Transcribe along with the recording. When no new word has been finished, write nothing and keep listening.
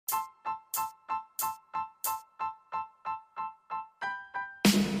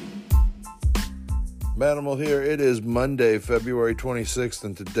Manimal here. It is Monday, February 26th,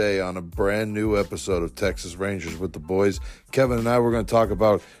 and today on a brand new episode of Texas Rangers with the Boys, Kevin and I were going to talk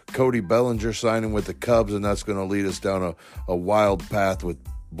about Cody Bellinger signing with the Cubs, and that's going to lead us down a wild path with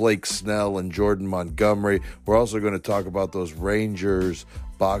Blake Snell and Jordan Montgomery. We're also going to talk about those Rangers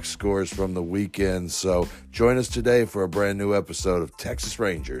box scores from the weekend. So join us today for a brand new episode of Texas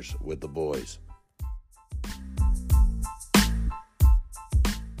Rangers with the Boys.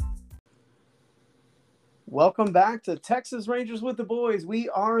 Welcome back to Texas Rangers with the Boys. We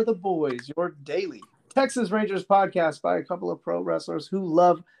are the Boys, your daily Texas Rangers podcast by a couple of pro wrestlers who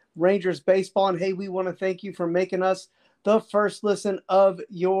love Rangers baseball. And hey, we want to thank you for making us the first listen of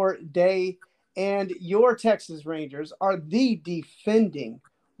your day. And your Texas Rangers are the defending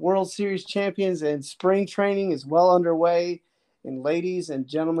World Series champions, and spring training is well underway. And ladies and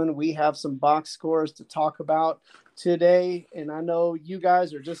gentlemen, we have some box scores to talk about today. And I know you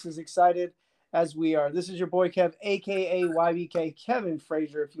guys are just as excited as we are. This is your boy Kev, a.k.a. YBK, Kevin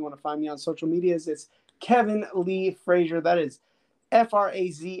Frazier. If you want to find me on social medias, it's Kevin Lee Frazier. That is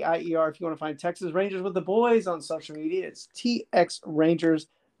Frazier. If you want to find Texas Rangers with the Boys on social media, it's TX Rangers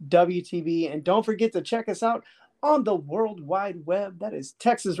WTV. And don't forget to check us out on the World Wide Web. That is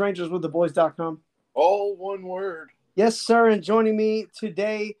TexasRangersWithTheBoys.com. All one word. Yes, sir. And joining me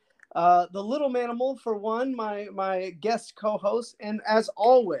today, the Little Manimal, for one, my guest co-host, and as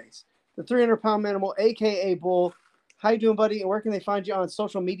always, the 300-pound Manimal, a.k.a. Bull. How you doing, buddy? And where can they find you on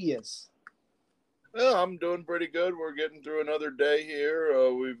social medias? Well, I'm doing pretty good. We're getting through another day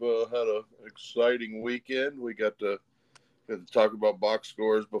here. We've had an exciting weekend. We got to talk about box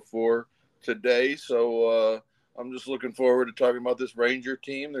scores before today, so I'm just looking forward to talking about this Ranger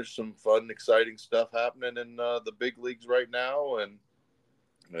team. There's some fun, exciting stuff happening in the big leagues right now, and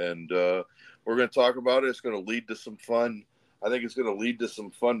we're going to talk about it. It's going to lead to some fun. I think it's going to lead to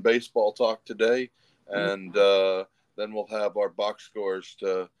some fun baseball talk today, and then we'll have our box scores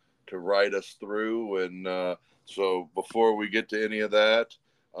to ride us through. And so before we get to any of that,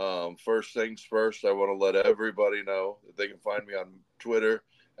 first things first, I want to let everybody know that they can find me on Twitter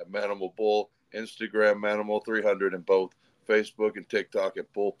at Manimal Bull, Instagram Manimal300, and both Facebook and TikTok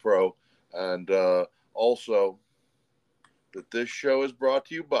at Bull Pro. And also that this show is brought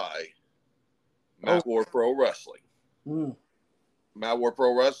to you by Matt War Pro Wrestling. Matt War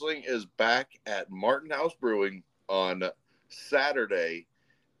Pro Wrestling is back at Martin House Brewing on Saturday,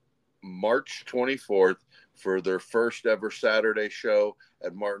 March 24th, for their first ever Saturday show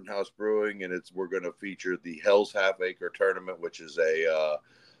at Martin House Brewing, and we're going to feature the Hell's Half Acre Tournament, which is a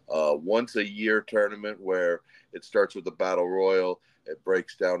once a year tournament where it starts with the Battle Royal. It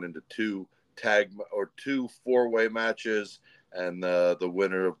breaks down into two four-way matches, and the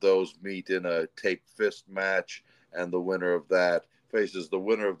winner of those meet in a tape fist match, and the winner of that faces the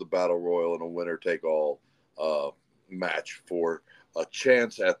winner of the Battle Royal in a winner-take-all match for a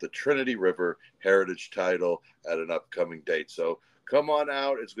chance at the Trinity River Heritage title at an upcoming date. So come on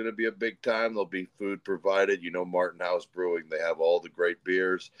out. It's going to be a big time. There'll be food provided. You know, Martin House Brewing, they have all the great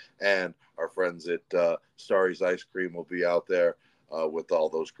beers, and our friends at Starry's Ice Cream will be out there with all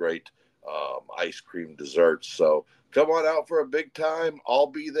those great ice cream desserts. So come on out for a big time. I'll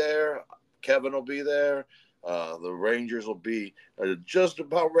be there. Kevin will be there. The Rangers will be just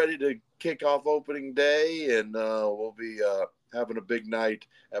about ready to kick off opening day, and we'll be having a big night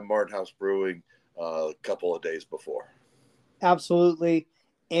at Martin House Brewing a couple of days before. Absolutely.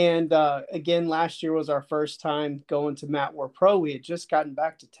 And again, last year was our first time going to Matt War Pro. We had just gotten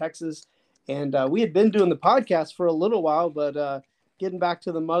back to Texas, and we had been doing the podcast for a little while, but getting back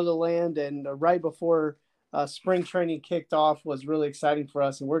to the motherland and right before spring training kicked off was really exciting for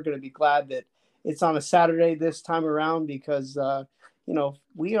us. And we're going to be glad that it's on a Saturday this time around, because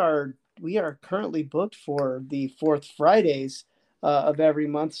we are currently booked for the fourth Fridays of every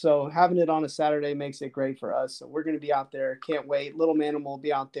month. So having it on a Saturday makes it great for us. So we're going to be out there. Can't wait. Little Manimal will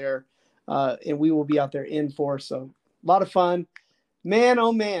be out there, and we will be out there in force. So a lot of fun. Man,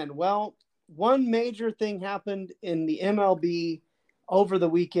 oh man. Well, one major thing happened in the MLB over the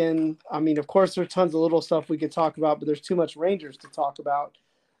weekend. I mean, of course, there's tons of little stuff we could talk about, but there's too much Rangers to talk about.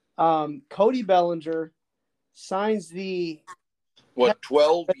 Cody Bellinger signs the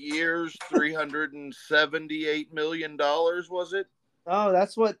 12 years, $378 million, was it? Oh,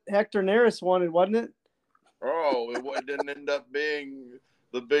 that's what Hector Neris wanted, wasn't it? Oh, it didn't end up being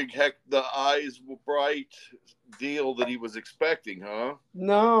the eyes bright deal that he was expecting, huh?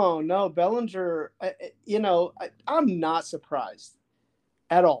 No, Bellinger, I'm not surprised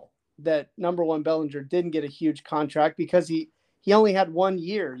at all that number one Bellinger didn't get a huge contract, because he only had 1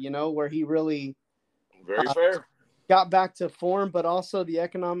 year, where he really very fair got back to form, but also the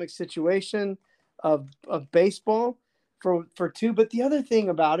economic situation of baseball for two. But the other thing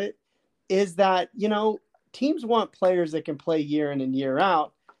about it is that, teams want players that can play year in and year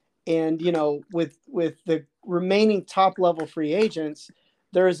out. And, with the remaining top level free agents,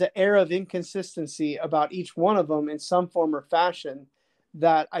 there is an air of inconsistency about each one of them in some form or fashion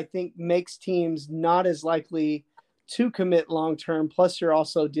that I think makes teams not as likely to commit long term. Plus, you're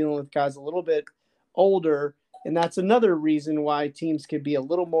also dealing with guys a little bit older. And that's another reason why teams could be a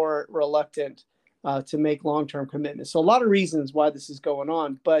little more reluctant to make long term commitments. So, a lot of reasons why this is going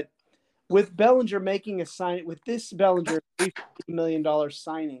on. But with Bellinger making a sign, with this Bellinger $350 million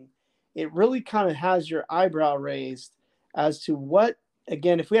signing, it really kind of has your eyebrow raised as to what,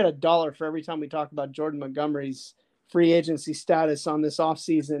 again, if we had $1 for every time we talk about Jordan Montgomery's free agency status on this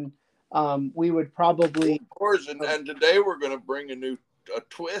offseason, we would probably. Of course, and today we're going to bring a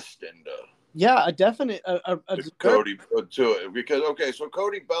twist into. Yeah, a definite Cody to it because so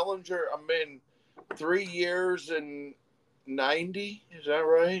Cody Bellinger, 3 years and 90, is that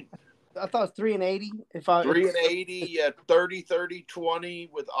right? I thought it was 3 and 80. 3 and 80, 30, 30, 20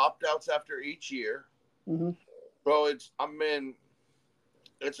 with opt-outs after each year. Mm-hmm. So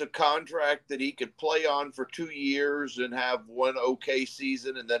it's a contract that he could play on for 2 years and have one okay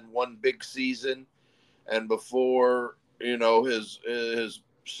season and then one big season, and before his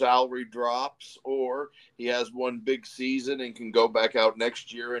salary drops, or he has one big season and can go back out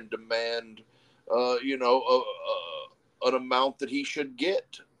next year and demand an amount that he should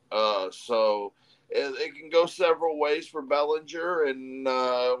get. So it can go several ways for Bellinger, and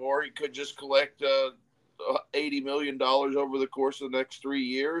or he could just collect $80 million over the course of the next 3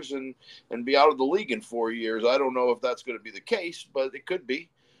 years and be out of the league in 4 years. I don't know if that's going to be the case, but it could be.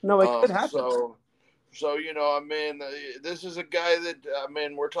 No, it could happen. So this is a guy that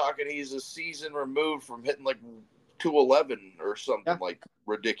we're talking. He's a season removed from hitting like 211 or something like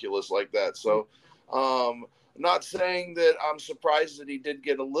ridiculous like that. So, not saying that I'm surprised that he did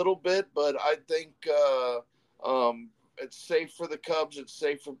get a little bit, but I think it's safe for the Cubs. It's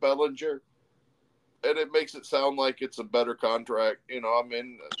safe for Bellinger, and it makes it sound like it's a better contract.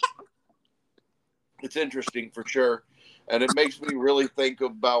 It's interesting for sure, and it makes me really think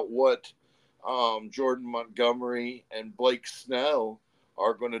about what Jordan Montgomery and Blake Snell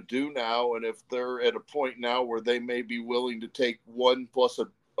are going to do now, and if they're at a point now where they may be willing to take one plus a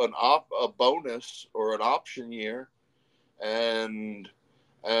bonus or an option year, and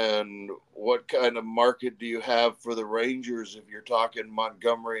what kind of market do you have for the Rangers if you're talking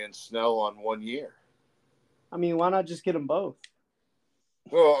Montgomery and Snell on 1 year? Why not just get them both?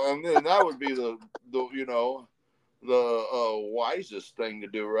 Well, that would be the wisest thing to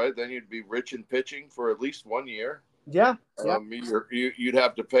do, right? Then you'd be rich in pitching for at least 1 year. Yeah. You'd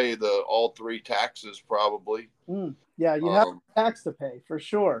have to pay all three taxes probably. Yeah, you'd have tax to pay for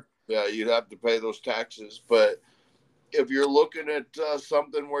sure. Yeah, you'd have to pay those taxes. But if you're looking at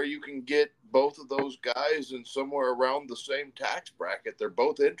something where you can get both of those guys in somewhere around the same tax bracket, they're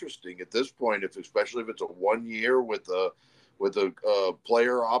both interesting at this point. Especially if it's a 1 year with a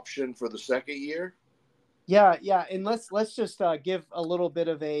player option for the second year. Yeah, and let's just give a little bit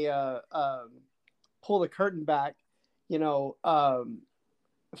of a pull the curtain back. For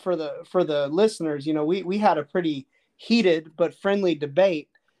the listeners, we had a pretty heated but friendly debate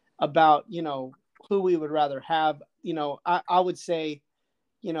about who we would rather have. I would say,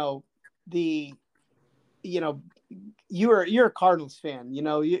 you're a Cardinals fan.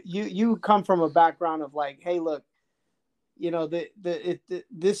 You come from a background of like, hey, look,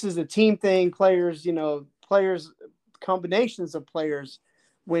 this is a team thing. Players, combinations of players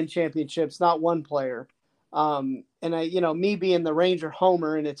win championships, not one player. And me being the Ranger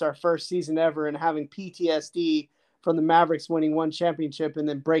homer, and it's our first season ever, and having PTSD from the Mavericks winning one championship and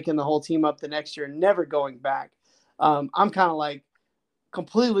then breaking the whole team up the next year and never going back. I'm kind of like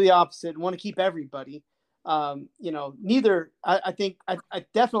completely opposite and want to keep everybody. Neither. I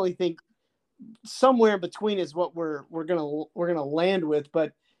definitely think somewhere in between is what we're gonna land with.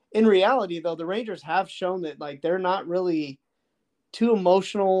 But in reality, though, the Rangers have shown that like they're not really too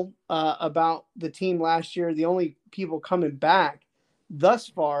emotional about the team last year. The only people coming back thus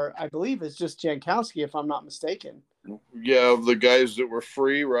far, I believe, is just Jankowski, if I'm not mistaken. Yeah, the guys that were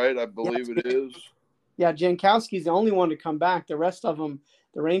free, right? I believe it is. Yeah, Jankowski's the only one to come back. The rest of them,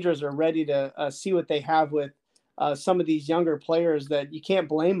 the Rangers are ready to see what they have with some of these younger players that you can't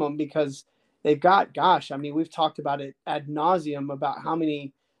blame them because they've got, we've talked about it ad nauseum about how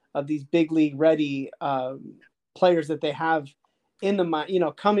many of these big league ready players that they have in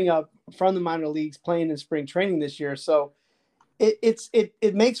the, coming up from the minor leagues playing in spring training this year. So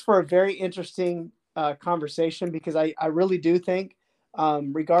it makes for a very interesting conversation because I really do think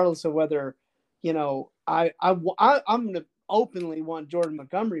regardless of whether I'm going to openly want Jordan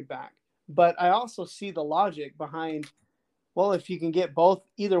Montgomery back, but I also see the logic behind, well, if you can get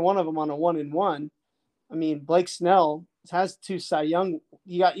either one of them on a 1-1, I mean, Blake Snell has two Cy Young.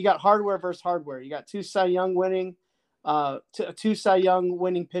 You got hardware versus hardware. You got two Cy Young winning, two Cy Young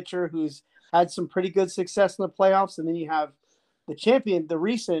winning pitcher who's had some pretty good success in the playoffs, and then you have the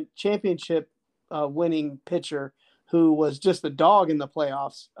recent championship winning pitcher who was just a dog in the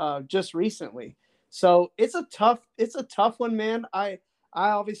playoffs just recently. So it's a tough one, man. I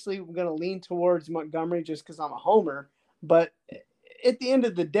obviously am going to lean towards Montgomery just because I'm a homer, but at the end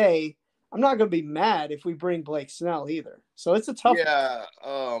of the day, I'm not going to be mad if we bring Blake Snell either. So it's a tough. Yeah,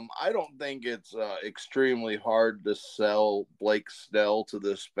 I don't think it's extremely hard to sell Blake Snell to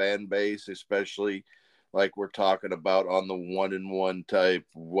this fan base, especially like we're talking about on the 1-1 type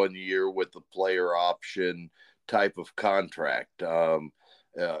 1 year with the player option type of contract,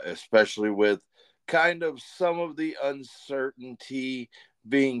 especially with kind of some of the uncertainty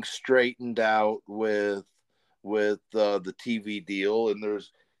being straightened out with the TV deal, and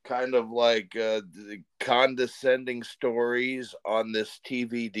there's kind of like condescending stories on this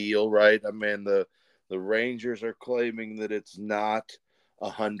TV deal, right? I mean, the Rangers are claiming that it's not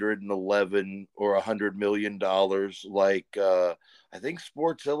 111 or $100 million, like I think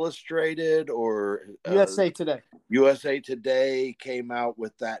Sports Illustrated or USA Today came out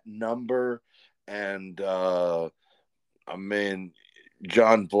with that number, and I mean,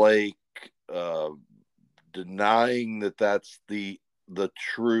 John Blake denying that that's the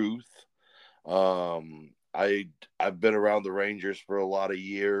truth. I've been around the Rangers for a lot of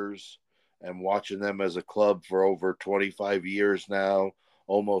years and watching them as a club for over 25 years now,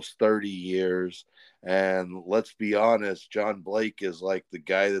 almost 30 years. And let's be honest, John Blake is like the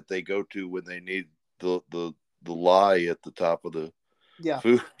guy that they go to when they need the lie at the top of the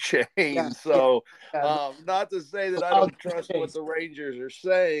food chain. So not to say that I don't trust what the Rangers are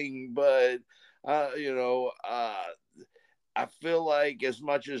saying, but I feel like as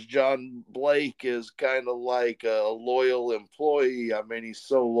much as John Blake is kind of like a loyal employee, I mean, he's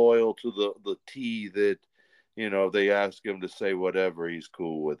so loyal to the T that, they ask him to say whatever, he's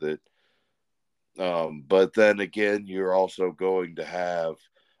cool with it. But then again, you're also going to have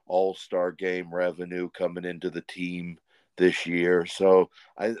all-star game revenue coming into the team this year. So,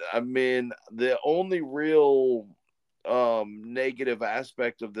 I mean, the only real negative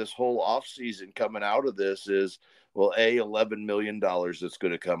aspect of this whole offseason coming out of this is, well, $11 million that's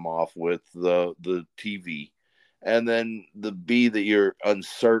going to come off with the TV, and then the B, that you're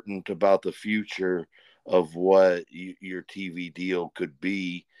uncertain about the future of what your TV deal could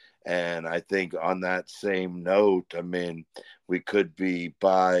be. And I think on that same note, I mean, we could be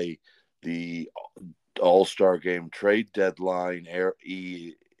by the All-Star game trade deadline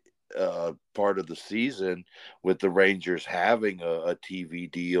part of the season with the Rangers having a TV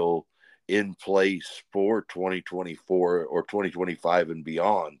deal in place for 2024 or 2025 and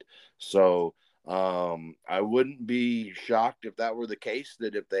beyond. So I wouldn't be shocked if that were the case,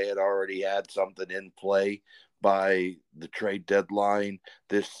 that if they had already had something in play by the trade deadline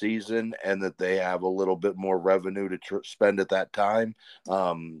this season and that they have a little bit more revenue to spend at that time.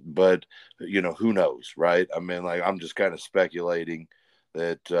 But, who knows, right? I mean, like, I'm just kind of speculating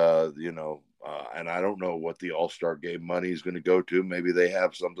that, and I don't know what the All-Star game money is going to go to. Maybe they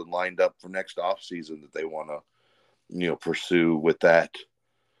have something lined up for next offseason that they want to, pursue with that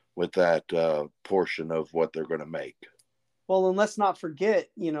portion of what they're going to make. Well, and let's not forget,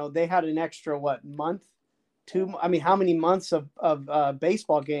 they had an extra month, how many months of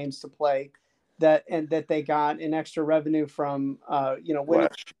baseball games to play that they got an extra revenue from, winning.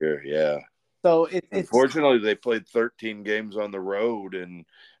 Last year, yeah. So unfortunately they played 13 games on the road and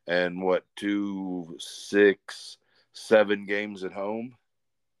 2, 6, 7 games at home.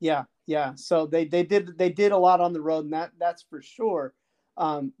 Yeah. So they did a lot on the road, and that's for sure.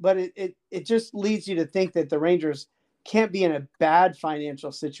 But it just leads you to think that the Rangers can't be in a bad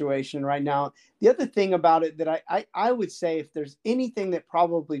financial situation right now. The other thing about it that I would say, if there's anything that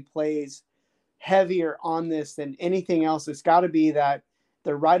probably plays heavier on this than anything else, it's got to be that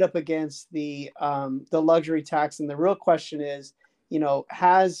they're right up against the luxury tax. And the real question is,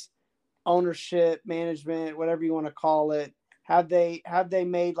 has ownership, management, whatever you want to call it, have they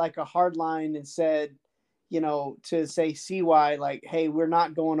made like a hard line and said, to say CY, like, hey, we're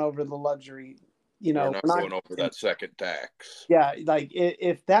not going over the luxury, we're not going over that second tax. Yeah, like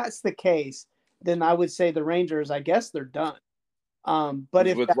if that's the case, then I would say the Rangers, I guess they're done. But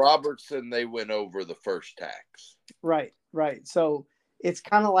if with Robertson, they went over the first tax. Right. So it's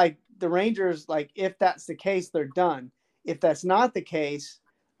kind of like the Rangers, like, if that's the case, they're done. If that's not the case,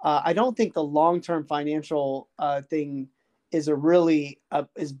 I don't think the long-term financial thing is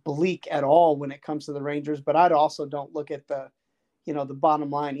is bleak at all when it comes to the Rangers. But I'd also don't look at the bottom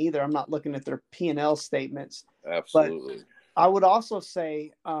line either. I'm not looking at their P&L statements. But Absolutely. I would also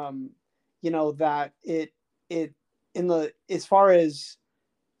say, that it in the as far as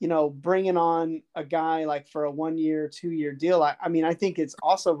bringing on a guy like for a 1 year, 2 year deal. I mean, I think it's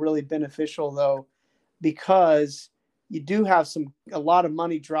also really beneficial though, because you do have a lot of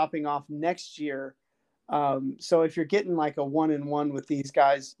money dropping off next year. So if you're getting like a 1-1 with these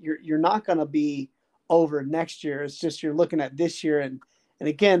guys, you're not going to be over next year. It's just you're looking at this year, and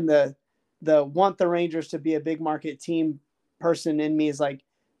again, the want the Rangers to be a big market team person in me is like,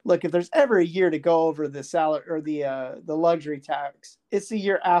 look, if there's ever a year to go over the salary or the luxury tax, it's the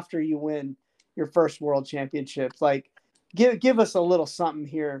year after you win your first world championship. Like, give us a little something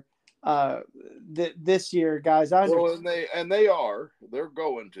here this year, guys. I Well, understand. they're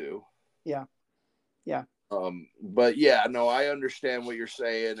going to. Yeah, yeah, But yeah, no, I understand what you're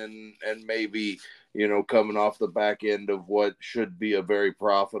saying, and maybe coming off the back end of what should be a very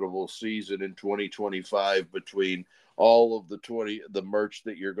profitable season in 2025 between all of the merch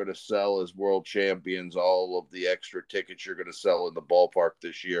that you're going to sell as world champions, all of the extra tickets you're going to sell in the ballpark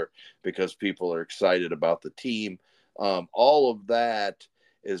this year because people are excited about the team. All of that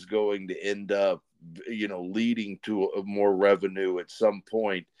is going to end up, leading to more revenue at some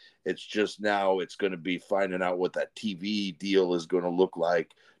point. It's just now it's going to be finding out what that TV deal is going to look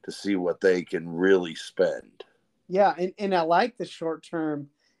like to see what they can really spend. yeah. And I like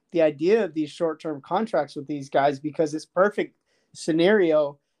the idea of these short term contracts with these guys because it's perfect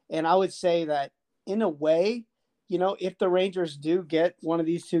scenario. And I would say that in a way, if the Rangers do get one of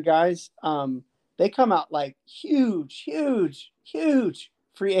these two guys, they come out like huge, huge, huge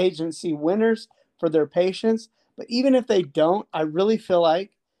free agency winners for their patience. But even if they don't, I really feel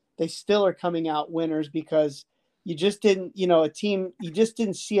like they still are coming out winners because you just didn't, you just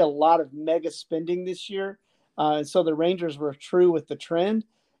didn't see a lot of mega spending this year. And so the Rangers were true with the trend.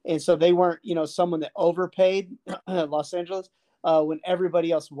 And so they weren't, someone that overpaid Los Angeles when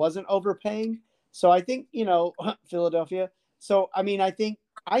everybody else wasn't overpaying. So I think, Philadelphia. So, I mean, I think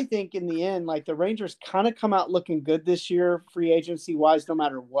in the end, like the Rangers kind of come out looking good this year, free agency wise, no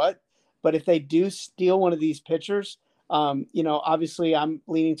matter what. But if they do steal one of these pitchers, obviously I'm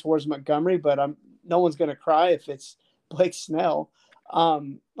leaning towards Montgomery, but no one's going to cry if it's Blake Snell.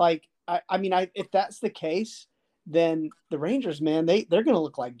 If that's the case, then the Rangers, man, they're going to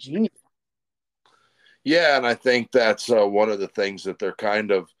look like genius. Yeah, and I think that's one of the things that they're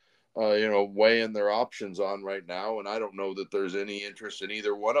kind of, weighing their options on right now. And I don't know that there's any interest in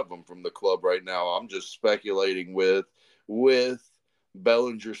either one of them from the club right now. I'm just speculating with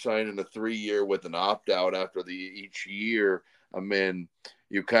Bellinger signing a 3 year with an opt out after each year. I mean,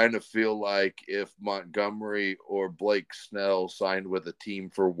 you kind of feel like if Montgomery or Blake Snell signed with a team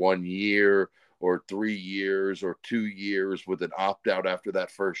for 1 year or 3 years or 2 years with an opt out after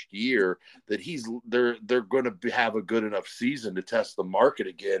that first year, that they're going to have a good enough season to test the market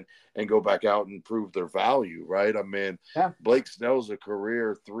again and go back out and prove their value, right? I mean, Yeah. Blake Snell's a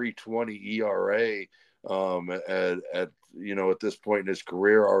career 3.20 ERA at this point in his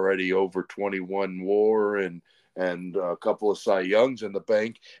career, already over 21 WAR and a couple of Cy Youngs in the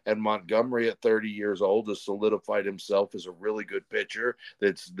bank. And Montgomery at 30 years old has solidified himself as a really good pitcher.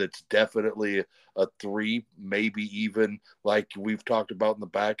 That's definitely a three, maybe even like we've talked about in the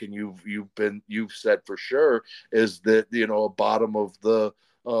back, and you've said for sure is that a bottom of the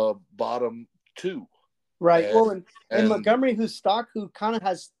bottom two. Right. And Well, and and Montgomery, who kind of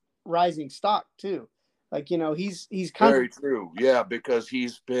has rising stock too. Like, he's kind of very true. Yeah, because he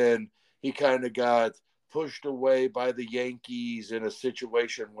kind of got pushed away by the Yankees in a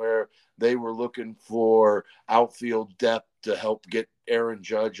situation where they were looking for outfield depth to help get Aaron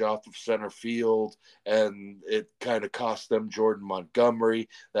Judge off of center field, and it kind of cost them Jordan Montgomery.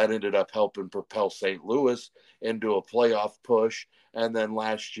 That ended up helping propel St. Louis into a playoff push. And then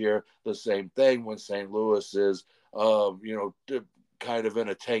last year, the same thing when St. Louis is, kind of in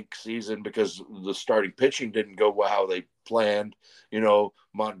a tank season because the starting pitching didn't go how they planned.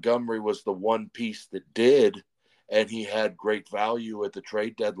 Montgomery was the one piece that did, and he had great value at the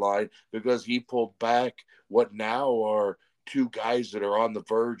trade deadline because he pulled back what now are two guys that are on the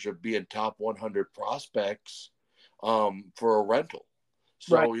verge of being top 100 prospects for a rental.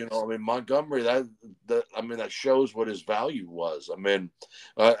 right. So Montgomery, that shows what his value was. I mean,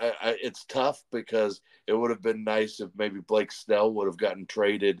 it's tough because it would have been nice if maybe Blake Snell would have gotten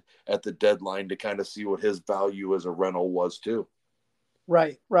traded at the deadline to kind of see what his value as a rental was too.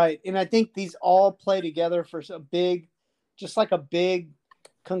 Right, right. And I think these all play together for just like a big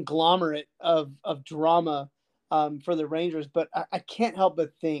conglomerate of drama for the Rangers. But I can't help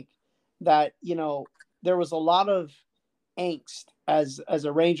but think that, there was a lot of angst as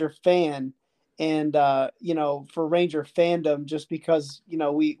a Ranger fan, and for Ranger fandom, just because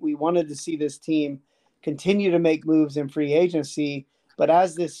we wanted to see this team continue to make moves in free agency. But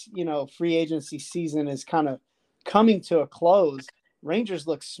as this free agency season is kind of coming to a close, Rangers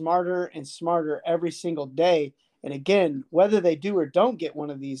look smarter and smarter every single day. And again, whether they do or don't get one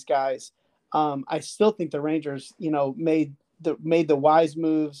of these guys, I still think the Rangers made the wise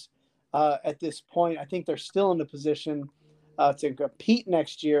moves at this point. I think they're still in a position to compete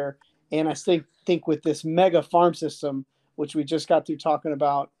next year. And I think with this mega farm system, which we just got through talking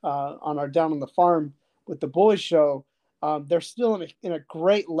about on our Down on the Farm with the Boys show, they're still in a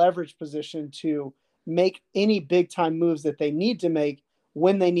great leverage position to make any big time moves that they need to make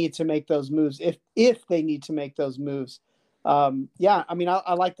when they need to make those moves, if they need to make those moves. Yeah, I mean,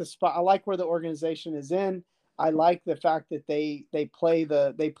 I like the spot. I like where the organization is in. I like the fact that they play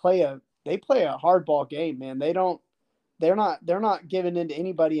a hardball game, man. They're not giving in to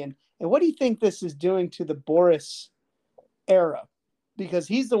anybody. And what do you think this is doing to the Boris era? Because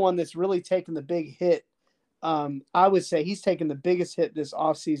he's the one that's really taken the big hit. I would say he's taken the biggest hit this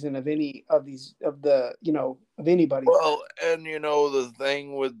offseason of any of these of anybody. Well, and the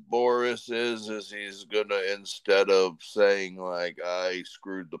thing with Boris is he's gonna, instead of saying like I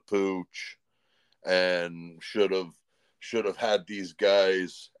screwed the pooch and should have had these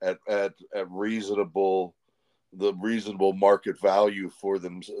guys at reasonable market value for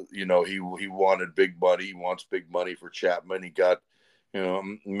them. He wanted big money. He wants big money for Chapman. He got,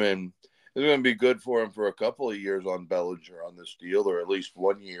 man, it's going to be good for him for a couple of years on Bellinger on this deal, or at least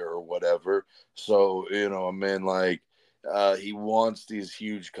 1 year or whatever. So, he wants these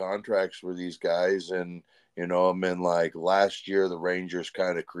huge contracts for these guys. And, like last year, the Rangers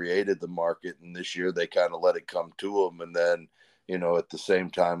kind of created the market, and this year they kind of let it come to them. And then, at the same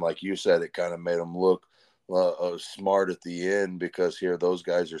time, like you said, it kind of made them look smart at the end, because here those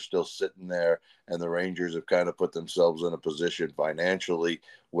guys are still sitting there, and the Rangers have kind of put themselves in a position financially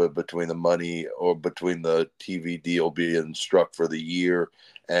with between the money, or between the TV deal being struck for the year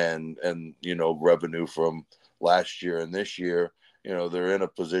and revenue from last year and this year. They're in a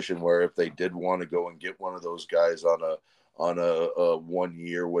position where if they did want to go and get one of those guys on a 1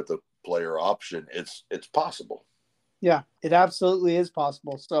 year with a player option, it's possible. Yeah, it absolutely is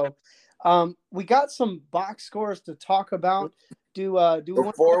possible. So we got some box scores to talk about. Do we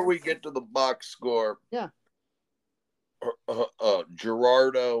before we get to the box score? Yeah.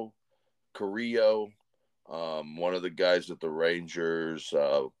 Gerardo Carrillo, one of the guys that the Rangers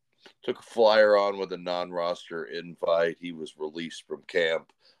took a flyer on with a non-roster invite. He was released from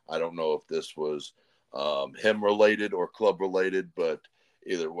camp. I don't know if this was him related or club related, but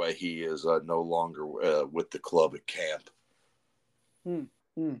either way, he is no longer with the club at camp.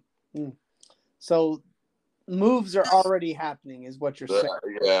 So moves are already happening, is what you're saying.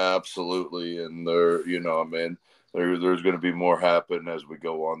 Yeah, absolutely. And there's going to be more happen as we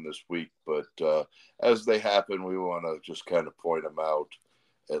go on this week. But as they happen, we want to just kind of point them out,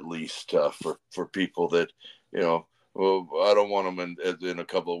 at least for people that, well, I don't want them in a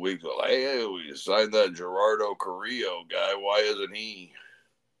couple of weeks. Like, hey, we signed that Gerardo Carrillo guy. Why isn't he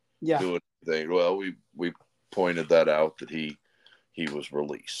doing anything? Well, we pointed that out, that he was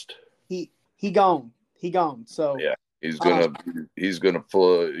released. He gone. So yeah, he's gonna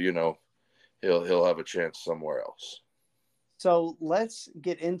pull. He'll have a chance somewhere else. So let's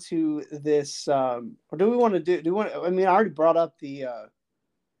get into this. Or do we want to do? Do we want? I mean, I already brought up the.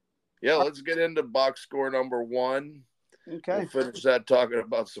 Yeah, let's get into box score number 1. Okay. We'll finish that talking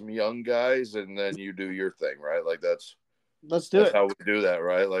about some young guys, and then you do your thing, right? Like let's do it. How we do that,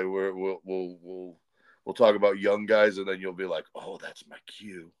 right? Like we'll talk about young guys, and then you'll be like, oh, that's my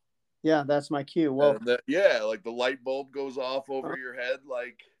cue. Yeah, that's my cue. Well, like the light bulb goes off over your head,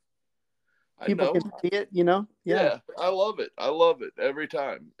 like people can see it, Yeah, I love it every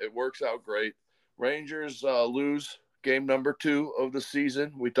time. It works out great. Rangers lose game number 2 of the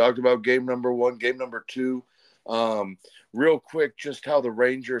season. We talked about game number 1, game number 2. Real quick, just how the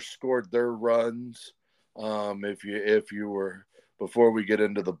Rangers scored their runs. If you were, before we get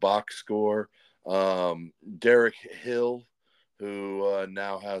into the box score, Derek Hill, who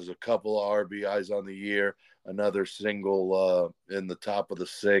now has a couple of RBIs on the year, another single in the top of the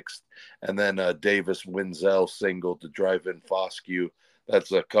 6th, and then Davis Winzel single to drive in Foscue.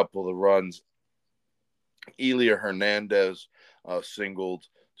 That's a couple of runs. Elia Hernandez singled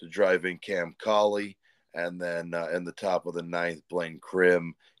to drive in Cam Colley, And then in the top of the ninth, Blaine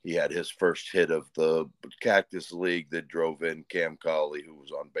Krim, he had his first hit of the Cactus League that drove in Cam Colley, who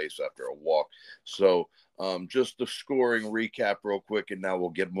was on base after a walk. So just the scoring recap real quick, and now we'll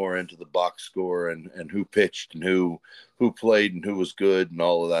get more into the box score and who pitched and who played and who was good and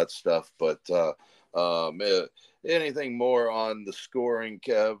all of that stuff. But anything more on the scoring,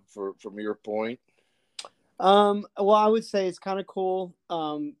 Kev, from your point? Well, I would say it's kind of cool.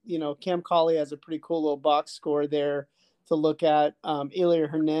 Cam Colley has a pretty cool little box score there to look at. Elia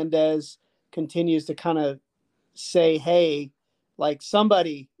Hernandez continues to kind of say, hey, like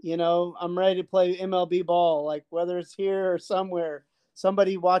somebody, I'm ready to play MLB ball, like whether it's here or somewhere,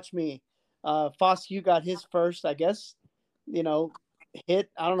 somebody watch me. Foscue got his first, I guess, hit.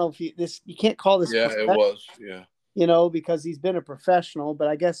 I don't know if you can't call this. Yeah, it was. Yeah. Because he's been a professional, but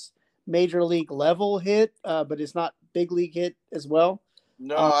I guess major league level hit, but it's not big league hit as well.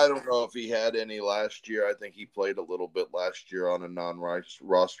 No, I don't know if he had any last year. I think he played a little bit last year on a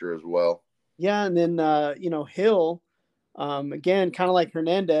non-roster as well. Yeah, and then Hill, again, kind of like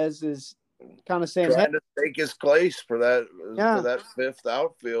Hernandez, is kind of saying, trying to take his place for that Yeah. fifth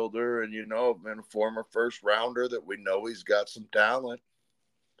outfielder, and been a former first rounder that we know he's got some talent.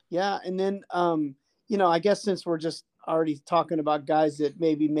 Yeah, and then I guess since we're just already talking about guys that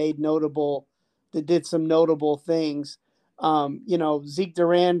maybe that did some notable things, Zeke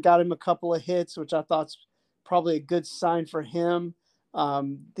Duran got him a couple of hits, which I thought's probably a good sign for him.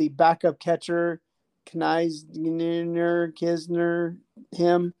 The backup catcher, Kisner,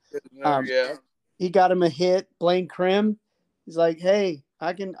 him, Yeah. he got him a hit. Blaine Krim, he's like, hey,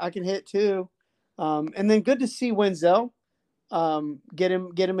 I can hit too. And then good to see Wenzel get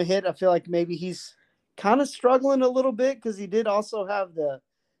him a hit. I feel like maybe he's kind of struggling a little bit because he did also have the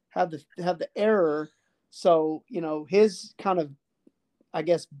error. So his kind of, I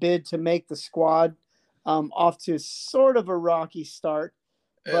guess, bid to make the squad off to sort of a rocky start.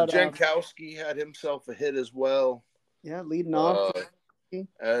 But Jankowski had himself a hit as well. Yeah, leading off.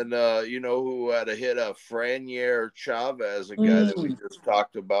 And who had a hit? Franier Chavez, a guy that we just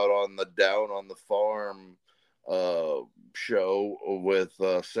talked about on the Down on the Farm show with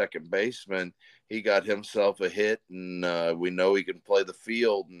second baseman. He got himself a hit, and we know he can play the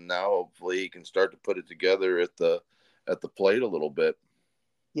field, and now hopefully he can start to put it together at the plate a little bit.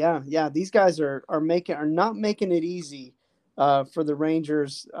 Yeah, these guys are not making it easy for the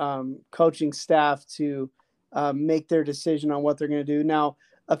Rangers coaching staff to make their decision on what they're going to do. Now,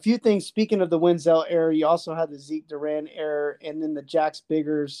 a few things. Speaking of the Wenzel error, you also had the Zeke Duran error, and then the Jax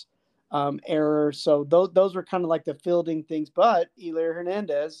Biggers error. So those were kind of like the fielding things. But Elia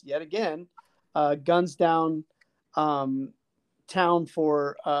Hernandez, yet again, guns down town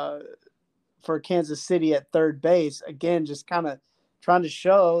for Kansas City at third base. Again, just kind of trying to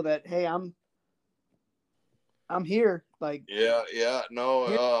show that, hey, I'm here. Like,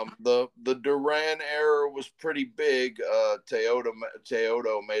 no, the Duran error was pretty big.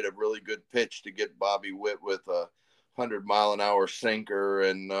 Teodo made a really good pitch to get Bobby Witt with a 100-mile-an-hour sinker,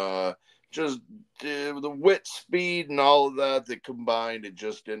 and just the Witt speed and all of that combined, it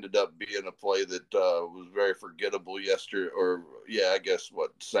just ended up being a play that was very forgettable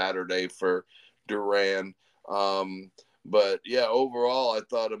Saturday for Duran. But yeah, overall, I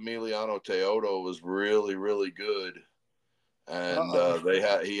thought Emiliano Teodo was really, really good, and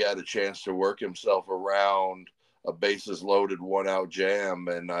he had a chance to work himself around a bases loaded 1-out jam,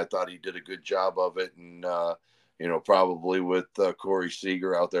 and I thought he did a good job of it. And probably with Corey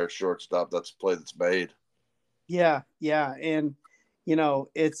Seager out there at shortstop, that's a play that's made. Yeah, and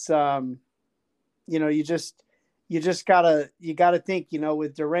it's you just gotta think,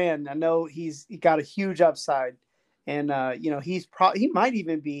 with Duran. I know he got a huge upside. And he might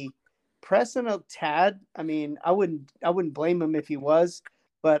even be pressing a tad. I mean, I wouldn't blame him if he was,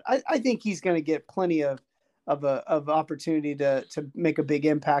 but I think he's going to get plenty of opportunity to make a big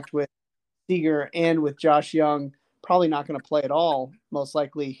impact with Seager and with Josh Young. Probably not going to play at all, most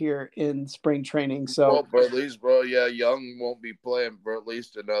likely here in spring training. So, but at least, Young won't be playing for at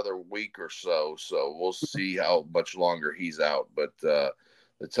least another week or so. So we'll see how much longer he's out. But the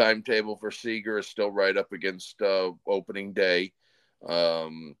timetable for Seager is still right up against opening day.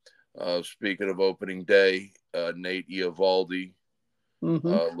 Speaking of opening day, Nate Eovaldi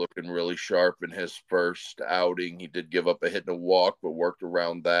looking really sharp in his first outing. He did give up a hit and a walk, but worked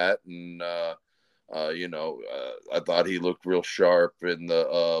around that. And, I thought he looked real sharp in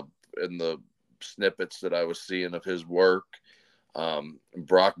the snippets that I was seeing of his work.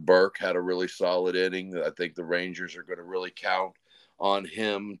 Brock Burke had a really solid inning. I think the Rangers are going to really count on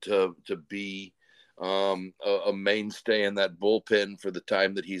him to be a mainstay in that bullpen for the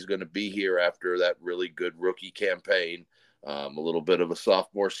time that he's going to be here after that really good rookie campaign. A little bit of a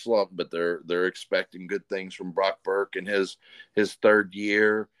sophomore slump, but they're expecting good things from Brock Burke in his third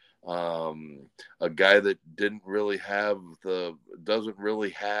year. A guy that doesn't really have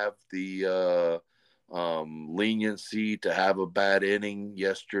the leniency to have a bad inning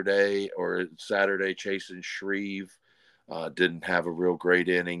yesterday or Saturday. Chasen Shreve didn't have a real great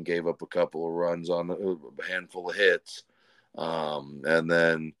inning, gave up a couple of runs on a handful of hits. And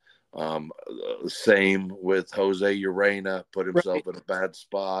then same with Jose Urena, put himself in a bad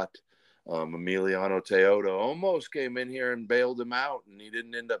spot. Emiliano Teodo almost came in here and bailed him out, and he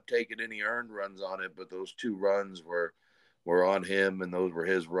didn't end up taking any earned runs on it, but those 2 runs were on him, and those were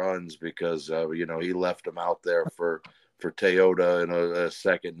his runs because he left them out there for Teoda in a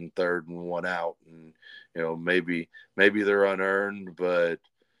second and third and 1 out, and maybe they're unearned, but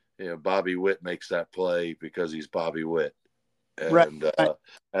Bobby Witt makes that play because he's Bobby Witt, and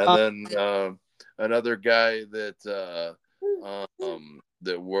then another guy that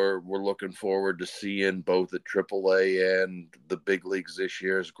that we're looking forward to seeing both at AAA and the big leagues this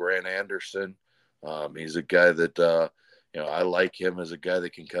year is Grant Anderson. He's a guy that I like him as a guy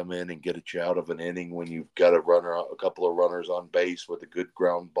that can come in and get you out of an inning when you've got a couple of runners on base with a good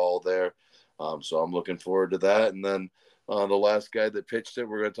ground ball there. So I'm looking forward to that. And then the last guy that pitched it,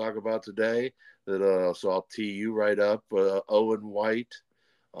 we're going to talk about today. So I'll tee you right up. Owen White.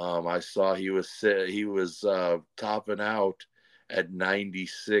 I saw he was topping out at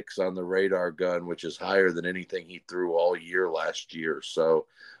 96 on the radar gun, which is higher than anything he threw all year last year. So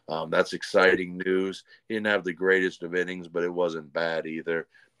that's exciting news. He didn't have the greatest of innings, but it wasn't bad either.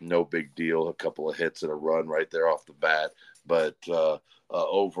 No big deal. A couple of hits and a run right there off the bat. But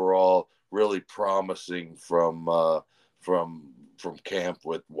overall, really promising from camp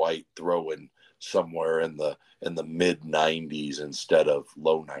with White throwing somewhere in the mid 90s instead of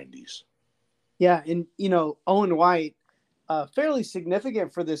low 90s. Yeah, and Owen White, fairly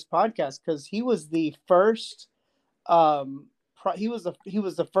significant for this podcast because he was the first. He was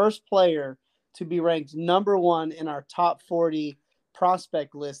the first player to be ranked number 1 in our top 40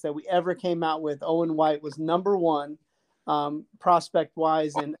 prospect list that we ever came out with. Owen White was number 1 prospect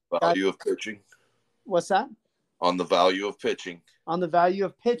wise, and value of pitching. What's that? On the value of pitching. On the value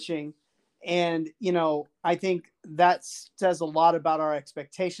of pitching. And, I think that says a lot about our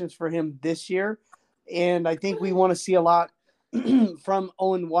expectations for him this year. And I think we want to see a lot from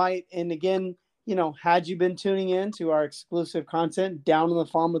Owen White. And again, had you been tuning in to our exclusive content Down on the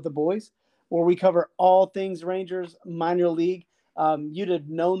Farm with the Boys, where we cover all things Rangers minor league, you'd have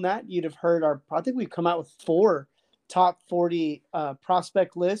known that. You'd have heard I think we've come out with 4 top 40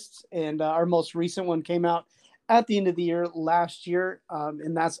 prospect lists. And our most recent one came out at the end of the year last year.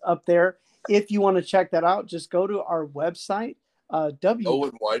 And that's up there. If you want to check that out, just go to our website.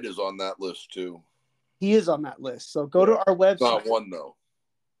 Owen White is on that list too. He is on that list. So go to our website. Not 1 though.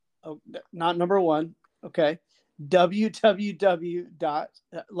 Oh, not number 1. Okay. www.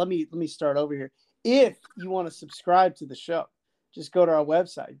 Let me start over here. If you want to subscribe to the show, just go to our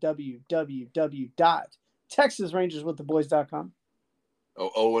website, www.texasrangerswiththeboys.com.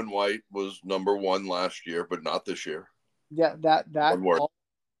 Oh, Owen White was number 1 last year, but not this year. Yeah, that one word.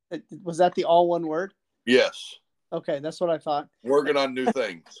 Was that the all one word? Yes. Okay, that's what I thought. Working on new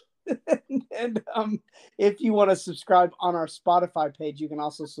things. And if you want to subscribe on our Spotify page, you can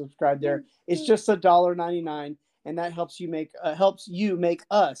also subscribe there. It's just $1.99, and that helps you make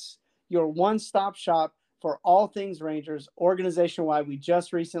us your one-stop shop for all things Rangers organization-wide. We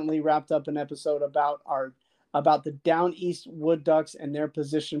just recently wrapped up an episode about the Down East Wood Ducks and their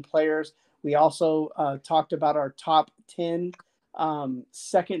position players. We also talked about our top 10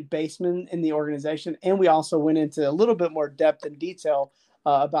 second baseman in the organization, and we also went into a little bit more depth and detail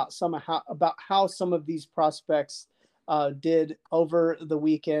about how some of these prospects did over the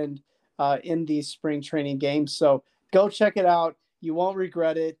weekend in these spring training games. So go check it out. You won't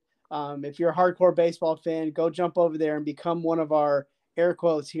regret it. If you're a hardcore baseball fan, go jump over there and become one of our air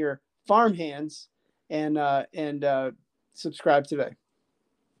quotes here farmhands and subscribe today.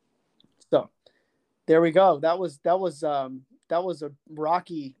 So there we go. That was a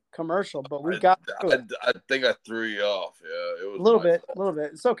rocky commercial, but we got through it. I think I threw you off. Yeah, it was a little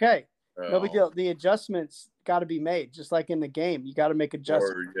bit. It's okay. Oh. No big deal. The adjustments got to be made, just like in the game. You got to make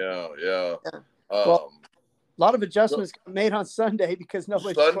adjustments. Yeah. Well, a lot of adjustments made on Sunday because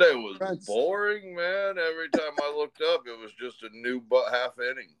nobody. Sunday was boring, man. Every time I looked up, it was just a new half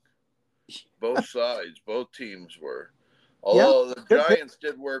inning. Both sides, both teams were. Although the Giants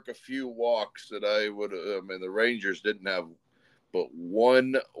did work a few walks that the Rangers didn't have but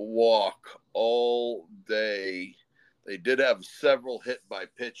one walk all day. They did have several hit by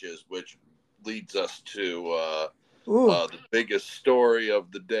pitches, which leads us to the biggest story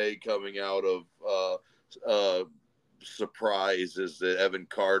of the day coming out of surprise is that Evan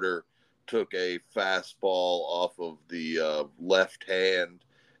Carter took a fastball off of the left hand.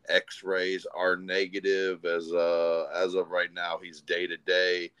 X-rays are negative as of right now. He's day to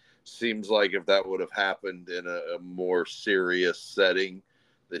day. Seems like if that would have happened in a more serious setting,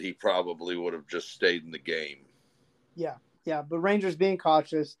 that he probably would have just stayed in the game. Yeah. But Rangers being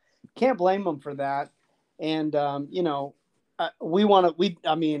cautious, can't blame them for that. And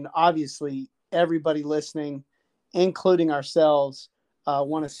obviously everybody listening, including ourselves,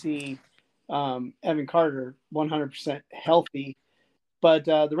 want to see Evan Carter 100% healthy. But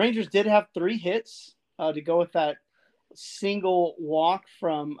the Rangers did have 3 hits to go with that single walk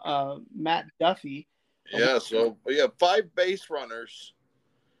from Matt Duffy. Yeah, so we have 5 base runners.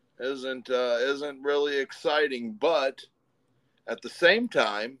 Isn't really exciting, but at the same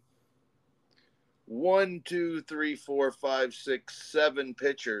time, 1, 2, 3, 4, 5, 6, 7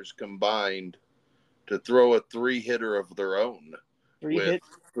 pitchers combined to throw a 3-hitter of their own with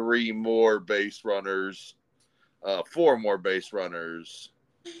 3 more base runners, 4 more base runners.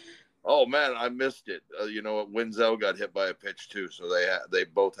 Oh man, I missed it. Wenzel got hit by a pitch too, so they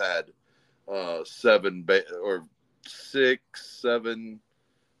both had 7 or 6, 7.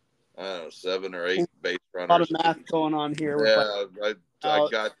 I don't know, 7 or 8 base runners. A lot of math going on here. Yeah, I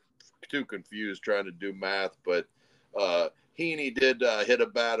got too confused trying to do math, but Heaney did hit a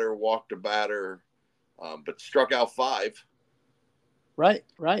batter, walked a batter, but struck out 5. Right.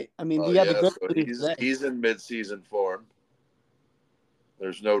 I mean, he had a good he's in midseason form.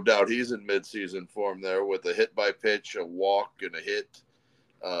 There's no doubt he's in midseason form there with a hit by pitch, a walk, and a hit,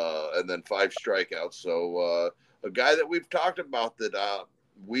 and then 5 strikeouts. So a guy that we've talked about that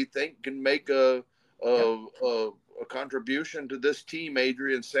we think can make a contribution to this team.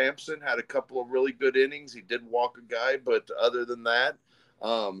 Adrian Sampson had a couple of really good innings. He did walk a guy, but other than that,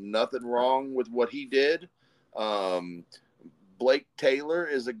 nothing wrong with what he did. Blake Taylor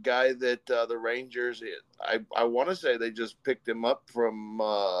is a guy that the Rangers, I want to say they just picked him up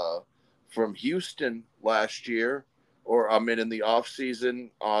from Houston last year, or in the offseason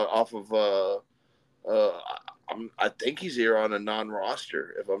off of I think he's here on a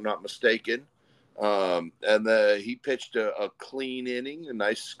non-roster, if I'm not mistaken. He pitched a clean inning, a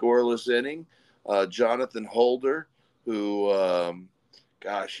nice scoreless inning. Jonathan Holder, who,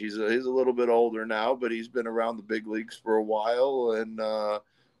 he's a little bit older now, but he's been around the big leagues for a while. And,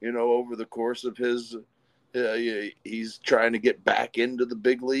 over the course of his, he's trying to get back into the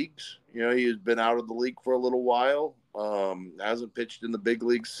big leagues. He's been out of the league for a little while. Hasn't pitched in the big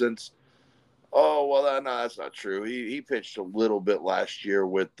leagues since. Oh, well, no, that's not true. He pitched a little bit last year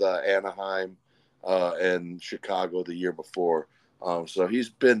with Anaheim and Chicago the year before. So he's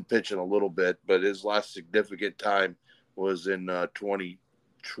been pitching a little bit, but his last significant time was in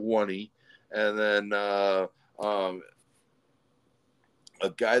 2020. And then a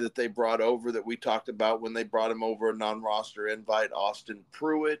guy that they brought over that we talked about when they brought him over, a non-roster invite, Austin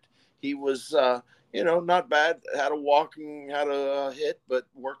Pruitt. He was not bad. Had a hit, but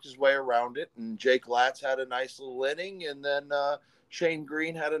worked his way around it. And Jake Latz had a nice little inning, and then Shane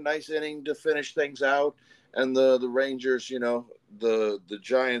Green had a nice inning to finish things out. And the Rangers, the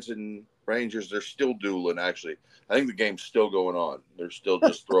Giants and Rangers, they're still dueling. Actually, I think the game's still going on. They're still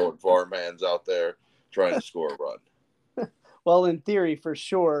just throwing farmhands out there trying to score a run. Well, in theory, for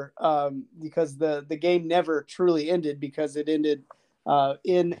sure, because the game never truly ended because it ended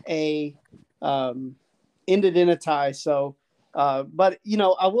in a tie. So, but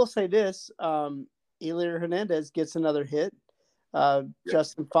I will say this: Elier Hernandez gets another hit.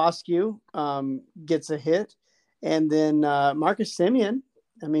 Justin Foscue gets a hit, and then Marcus Semien.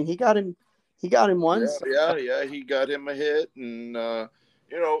 I mean, he got him once. Yeah, he got him a hit, and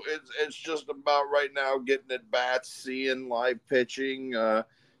it's just about right now getting at bats, seeing live pitching. And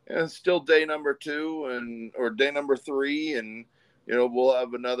it's still day number 2 or day number 3, and we'll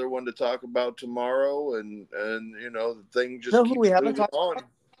have another one to talk about tomorrow, and the thing just keeps moving on.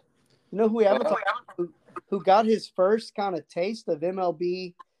 Who we haven't talked about, who got his first kind of taste of the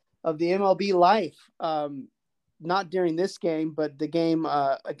MLB life, not during this game, but the game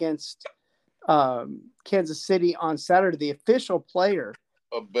against Kansas City on Saturday, the official player.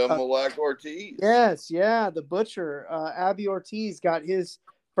 Abimelec Ortiz. Yes, the butcher. Abby Ortiz got his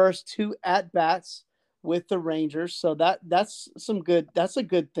first 2 at-bats with the Rangers. So that's a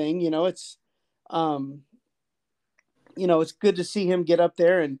good thing. It's it's good to see him get up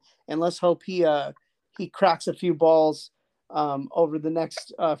there, and let's hope he cracks a few balls over the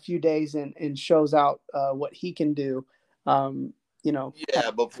next few days and shows out what he can do. You know,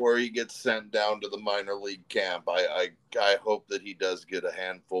 Yeah, before he gets sent down to the minor league camp, I hope that he does get a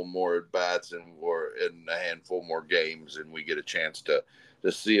handful more at bats and a handful more games, and we get a chance to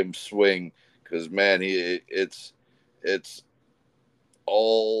see him swing. Because man, it's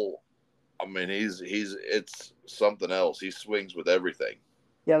all. I mean, he's it's something else. He swings with everything.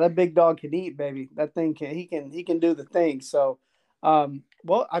 yeah, that big dog can eat, baby. That thing can do the thing. So,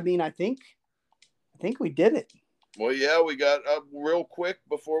 well, I mean, I think we did it. Well, yeah, we got real quick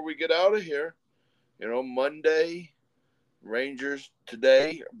before we get out of here. Monday Rangers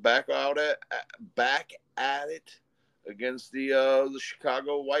today back at it against the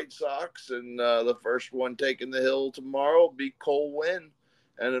Chicago White Sox, and the first one taking the hill tomorrow will be Cole Winn,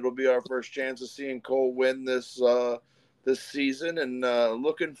 and it'll be our first chance of seeing Cole Winn this season, and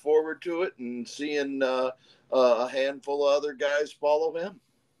looking forward to it and seeing a handful of other guys follow him.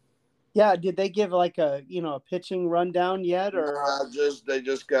 Yeah, did they give like a pitching rundown yet, or They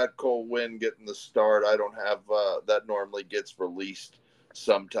just got Cole Winn getting the start. I don't have that normally gets released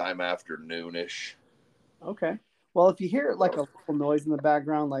sometime after noonish. okay? Well, if you hear like a little noise in the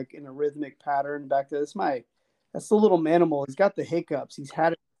background, like in a rhythmic pattern back there, that's the little Manimal. He's got the hiccups. He's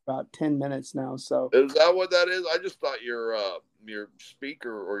had it for about 10 minutes now. So Is that what that is? I just thought your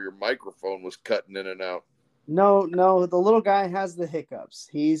speaker or your microphone was cutting in and out. no, the little guy has the hiccups.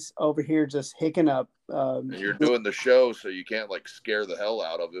 He's over here just hicking up. And you're doing the show, so you can't like scare the hell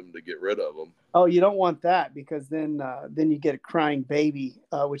out of him to get rid of him. Oh, you don't want that because then you get a crying baby,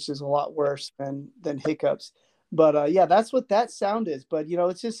 which is a lot worse than hiccups. But yeah, that's what that sound is. But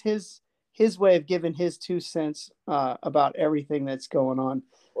it's just his way of giving his 2 cents about everything that's going on.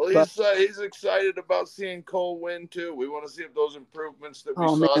 Well, he's excited about seeing Cole Winn too. We want to see if those improvements that we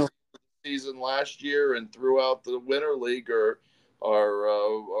saw Man. season last year and throughout the Winter League are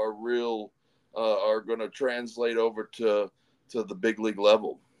real, are going to translate over to the big league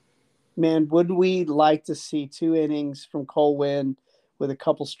level. Man, wouldn't we like to see 2 innings from Cole Winn with a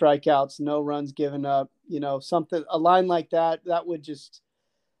couple strikeouts, no runs given up? A line like that would just,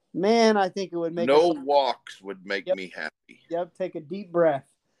 man, I think it would make no walks would make me happy. Yep, take a deep breath.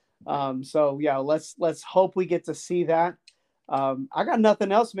 So yeah, let's hope we get to see that. I got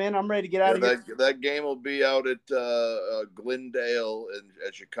nothing else, man. I'm ready to get out of here. That game will be out at Glendale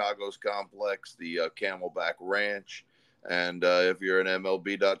at Chicago's complex, the Camelback Ranch. And if you're an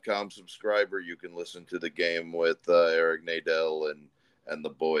MLB.com subscriber, you can listen to the game with Eric Nadell and the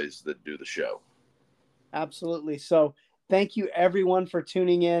boys that do the show. Absolutely. So thank you, everyone, for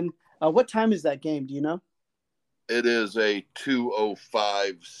tuning in. What time is that game? Do you know? It is a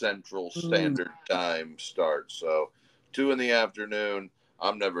 2:05 Central Standard Time start. So 2 p.m.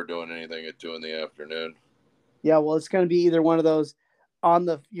 I'm never doing anything at 2 p.m. Yeah, well, it's going to be either one of those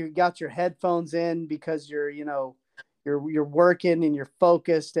you got your headphones in because you're working and you're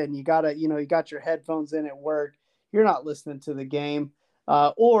focused and you got your headphones in at work. You're not listening to the game.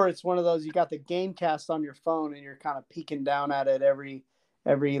 Or it's one of those, you got the game cast on your phone and you're kind of peeking down at it every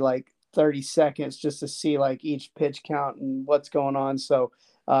like 30 seconds just to see like each pitch count and what's going on. So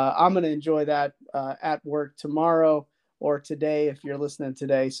I'm going to enjoy that at work tomorrow or today if you're listening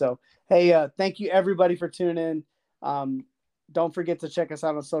today. So, hey, thank you everybody for tuning in. Don't forget to check us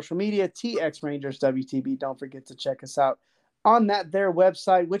out on social media, TX Rangers WTB. Don't forget to check us out on their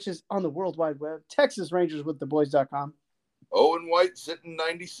website, which is on the World Wide Web, TexasRangersWithTheBoys.com. Owen White sitting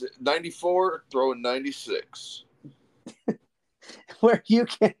 94, throwing 96. Where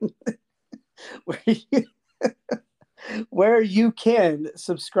you can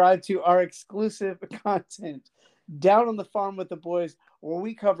subscribe to our exclusive content down on the farm with the boys, where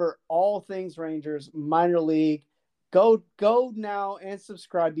we cover all things Rangers minor league. Go now and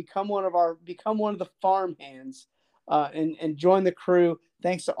subscribe. Become one of the farm hands, and join the crew.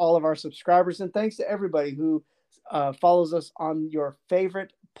 Thanks to all of our subscribers, and thanks to everybody who follows us on your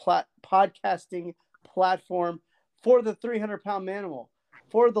favorite podcasting platform. For the 300-pound Manimal,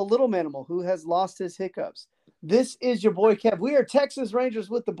 for the little Manimal who has lost his hiccups. This is your boy Kev. We are Texas Rangers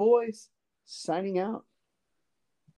with the boys, signing out.